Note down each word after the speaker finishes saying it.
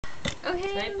Okay.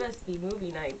 Tonight must be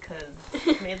movie night because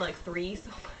we made like 3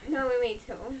 so far. No, we made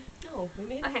 2. No, we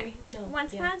made 3. No.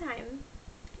 Once upon a time.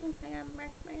 Oh, I gotta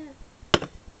mark my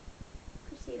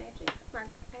proceed. I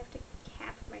have to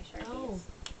cap my Sharpies. Oh,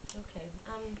 okay.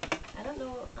 I don't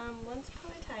know. Once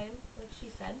upon a time, like she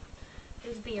said,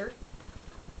 there's beer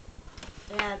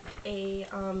at a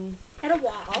At a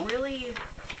wall. really,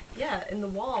 yeah, and the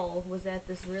wall was at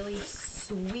this really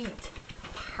sweet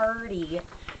party,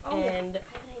 and good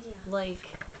idea. like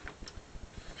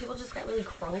people just got really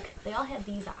crunk. They all had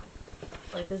these on.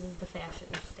 Like this is the fashion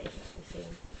statement. You see,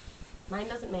 mine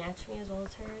doesn't match me as well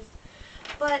as hers,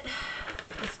 but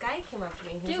this guy came up to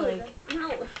me. He's like,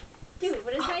 no. Dude,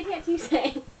 what does my tattoo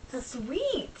say?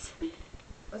 Sweet.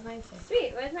 What does mine say?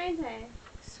 Sweet. What does mine say?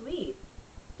 Sweet.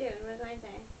 Dude, what does mine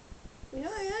say? You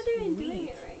know, I'm not doing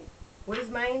it right. What does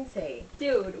mine say?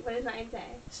 Dude, what does mine say?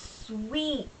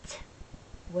 Sweet.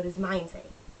 What does mine say?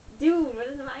 Dude, what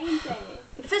does mine say?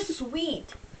 It says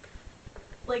sweet.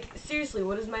 Like, seriously,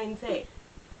 what does mine say?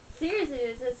 Seriously,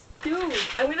 it says dude.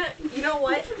 I'm gonna, you know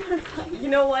what? You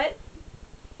know what?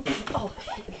 Oh.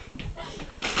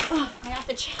 Oh, I got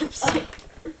the chips. Oh.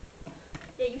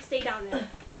 Yeah, you stay down there.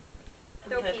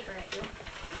 Throw Okay. paper at you.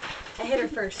 I hit her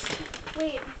first.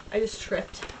 Wait. I just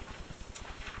tripped.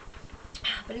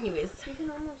 But anyways. You can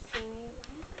almost see me.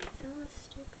 Why is that so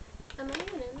stupid? Am I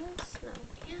even in this? No.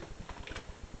 Yeah.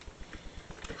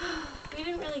 We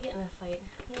didn't really get in a fight.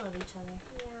 We love each other.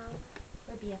 Yeah.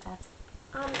 We're BFFs.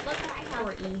 Look what I have.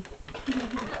 Or E.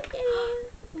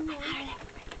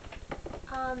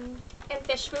 And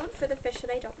fish food for the fish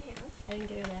that I don't have. I didn't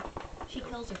get her that. She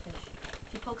kills her fish.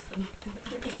 She pokes them.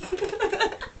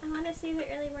 I want to see if it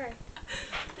really worked.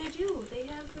 They do.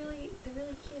 They're really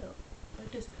cute.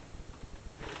 Like just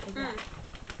like that.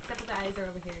 Except for the eyes are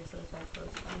over here, so that's why it's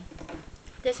closed.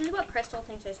 This is what Crystal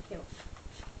thinks is cute.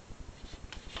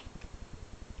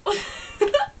 What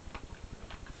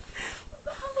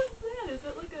the hell is that? Is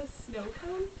it like a snow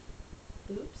cone?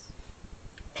 Oops.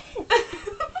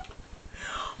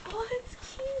 Oh, that's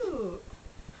cute.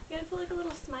 You gotta put like a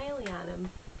little smiley on him.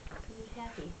 Because he's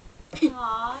happy.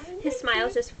 Aww. His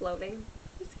smile's just floating.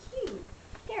 It's cute.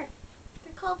 There.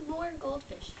 They're called Moor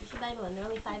goldfish. You should buy one. They're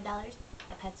only $5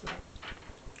 at PetSmart.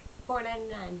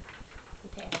 $4.99.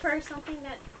 For something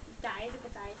that dies if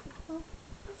its eyes explode?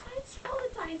 Besides, all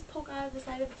its eyes poke out of the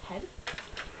side of its head.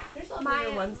 There's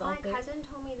uglier ones out there. My cousin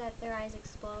told me that their eyes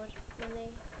explode when they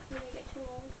get too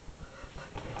old.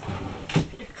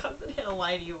 Your cousin had to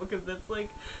lie to you because that's like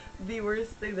the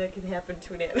worst thing that can happen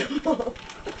to an animal.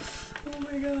 Oh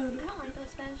my god. I don't like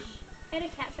those fish. I had a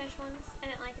catfish once. I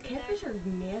didn't like it either. Catfish are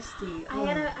nasty. I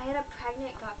had a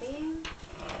pregnant guppy,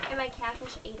 and my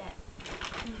catfish ate it.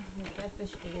 Your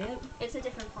catfish ate it? It's a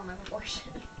different form of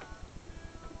abortion.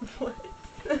 What?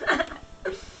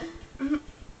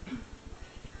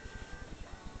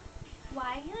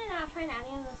 Why can I not find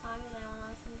any of the songs I want to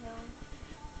listen to?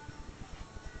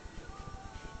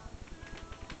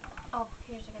 Oh,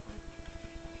 here's a good one.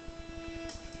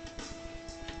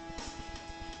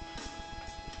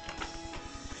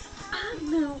 I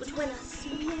moved when I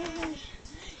smashed.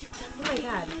 Oh my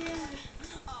god.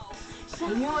 I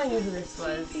knew I knew who this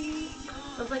was.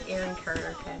 Sounds like Aaron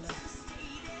Carter, kind of.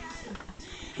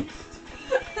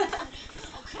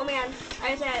 Oh my god, I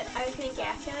was getting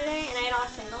gas the other day and I had all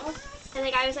singles. And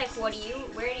the guy was like, where do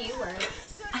you work?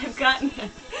 I've gotten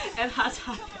it at Hot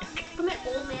Topic. From an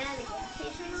old man at a gas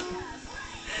station though?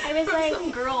 I was From like,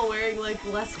 some girl wearing like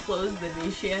less clothes than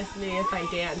me. She asked me if I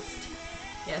danced.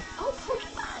 Yes. oh,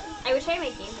 Pokemon. I wish I had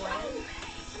my Game Boy.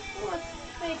 Look,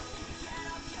 hey.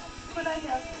 What I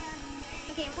have?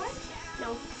 A Game Boy?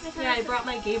 No. thought Yeah, I it's brought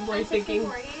my Game Boy N64 thinking.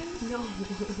 games? No.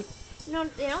 No,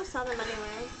 they don't sell them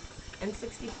anywhere.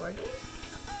 N64 games?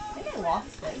 I think I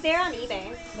lost it. They're on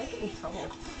eBay. Might get in trouble.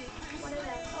 What is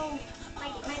it? Oh, my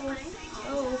phone.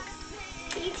 Oh.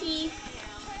 BT.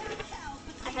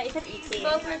 I thought you said ET.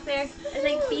 Both work there. It's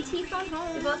like BT phone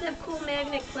home. We both have cool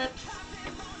magnet clips.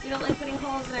 We don't like putting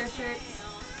holes in our shirts.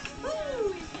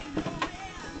 Woo!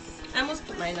 I almost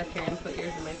put mine up here and put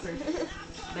yours in my purse.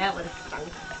 That would have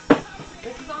stunk.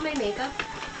 This is all my makeup.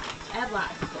 I have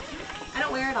lots. I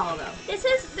don't wear it all though. This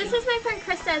is my friend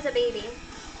Krista as a baby.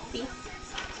 See?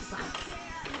 Just lots.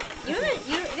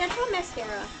 That's all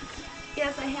mascara.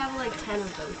 Yes, I have like 10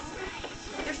 of those.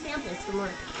 They're samples from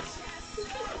work.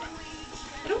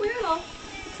 I don't wear it all.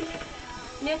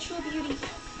 It's natural beauty.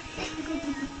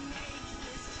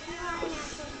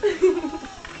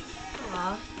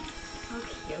 Aw, how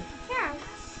cute. Yeah.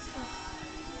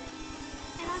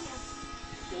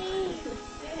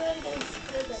 I love you.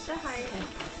 So hard.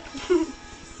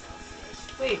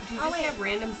 Wait, do you just wait. have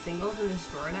random singles in the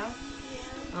store now? Yeah.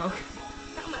 Oh.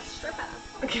 I'm a stripper.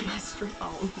 Okay, my strip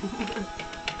on.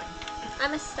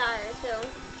 I'm a star too.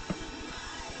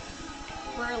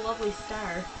 We're a lovely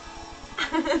star.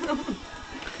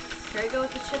 Here I go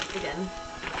with the chips again.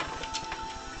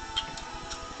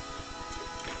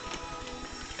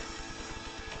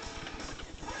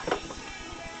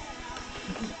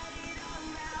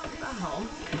 Oh.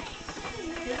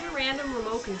 Here's a random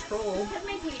remote control. Because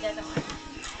my TV doesn't work.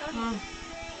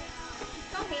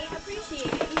 Don't hate, appreciate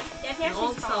it. That's An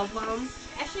old Ashley's cell phone. phone.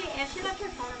 Ashley left her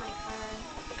phone in my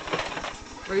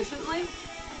car. Recently?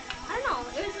 I don't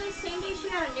know. It was the same day she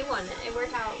got a new one. It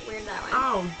worked out weird that way.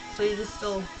 Oh, so you just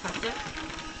still kept it?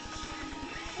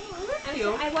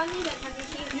 I wanted to get Chuck E.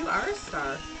 Cheese. You are a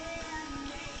star.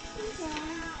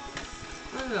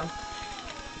 I don't know.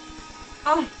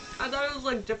 Oh, I thought it was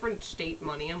like different state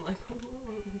money. I'm like, Do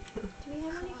we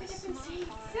have money for different states?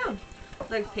 yeah,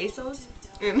 like pesos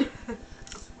in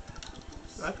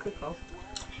Mexico.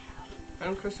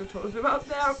 And Krista told us about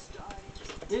that.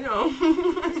 You know.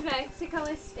 Is Mexico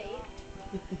a state?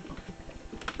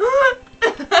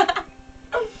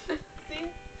 See,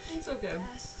 it's okay.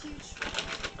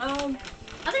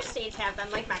 Other states have them,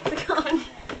 like Mexico.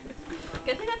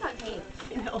 Good thing that's on tape.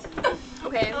 You know.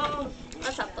 Okay, Oh,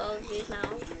 let's upload these now.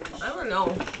 I don't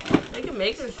know. They can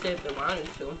make their state if they wanted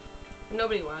to.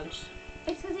 Nobody wants.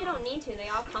 It's because they don't need to. They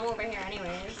all come over here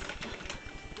anyways.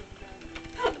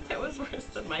 That was worse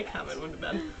than my comment would have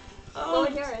been. What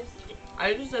was yours?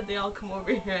 I just said they all come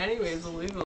over here anyways illegally.